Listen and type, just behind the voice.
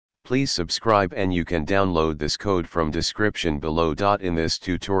Please subscribe and you can download this code from description below. In this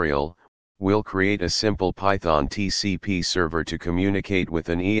tutorial, we'll create a simple Python TCP server to communicate with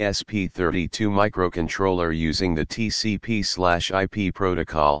an ESP32 microcontroller using the TCP/IP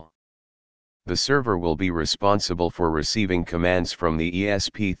protocol. The server will be responsible for receiving commands from the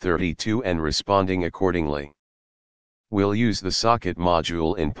ESP32 and responding accordingly. We'll use the socket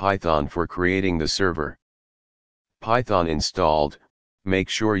module in Python for creating the server. Python installed. Make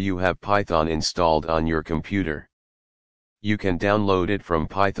sure you have Python installed on your computer. You can download it from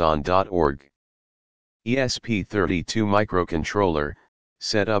python.org. ESP32 Microcontroller.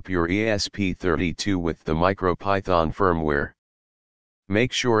 Set up your ESP32 with the MicroPython firmware.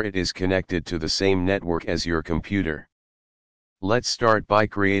 Make sure it is connected to the same network as your computer. Let's start by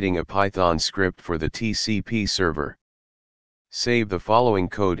creating a Python script for the TCP server. Save the following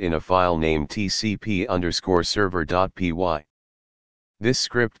code in a file named tcp_server.py. This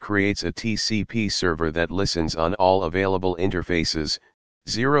script creates a TCP server that listens on all available interfaces,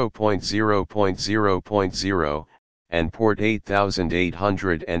 0.0.0.0, and port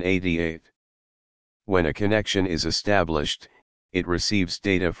 8888. When a connection is established, it receives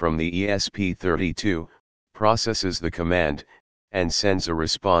data from the ESP32, processes the command, and sends a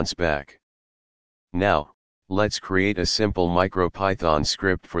response back. Now, let's create a simple MicroPython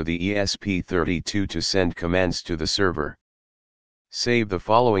script for the ESP32 to send commands to the server. Save the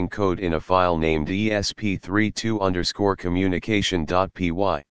following code in a file named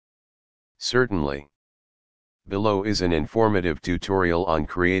ESP32_communication.py. Certainly. Below is an informative tutorial on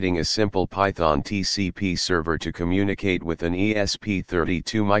creating a simple Python TCP server to communicate with an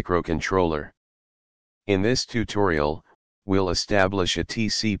ESP32 microcontroller. In this tutorial, we'll establish a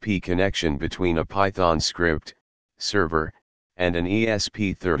TCP connection between a Python script, server, and an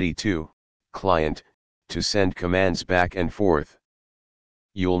ESP32, client, to send commands back and forth.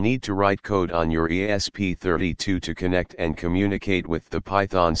 You'll need to write code on your ESP32 to connect and communicate with the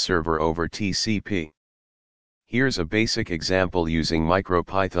Python server over TCP. Here's a basic example using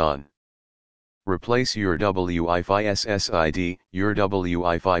MicroPython. Replace your Wi-Fi SSID, your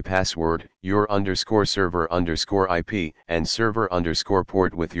Wi-Fi password, your _server_IP, and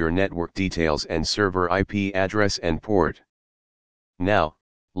server_port with your network details and server IP address and port. Now,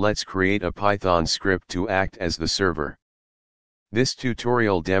 let's create a Python script to act as the server. This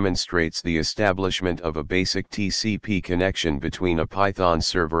tutorial demonstrates the establishment of a basic TCP connection between a Python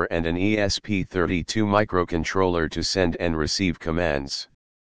server and an ESP32 microcontroller to send and receive commands.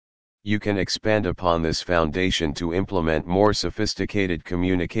 You can expand upon this foundation to implement more sophisticated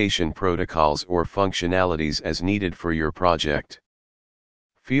communication protocols or functionalities as needed for your project.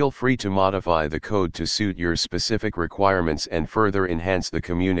 Feel free to modify the code to suit your specific requirements and further enhance the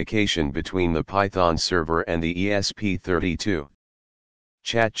communication between the Python server and the ESP32.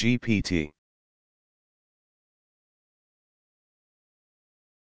 ChatGPT.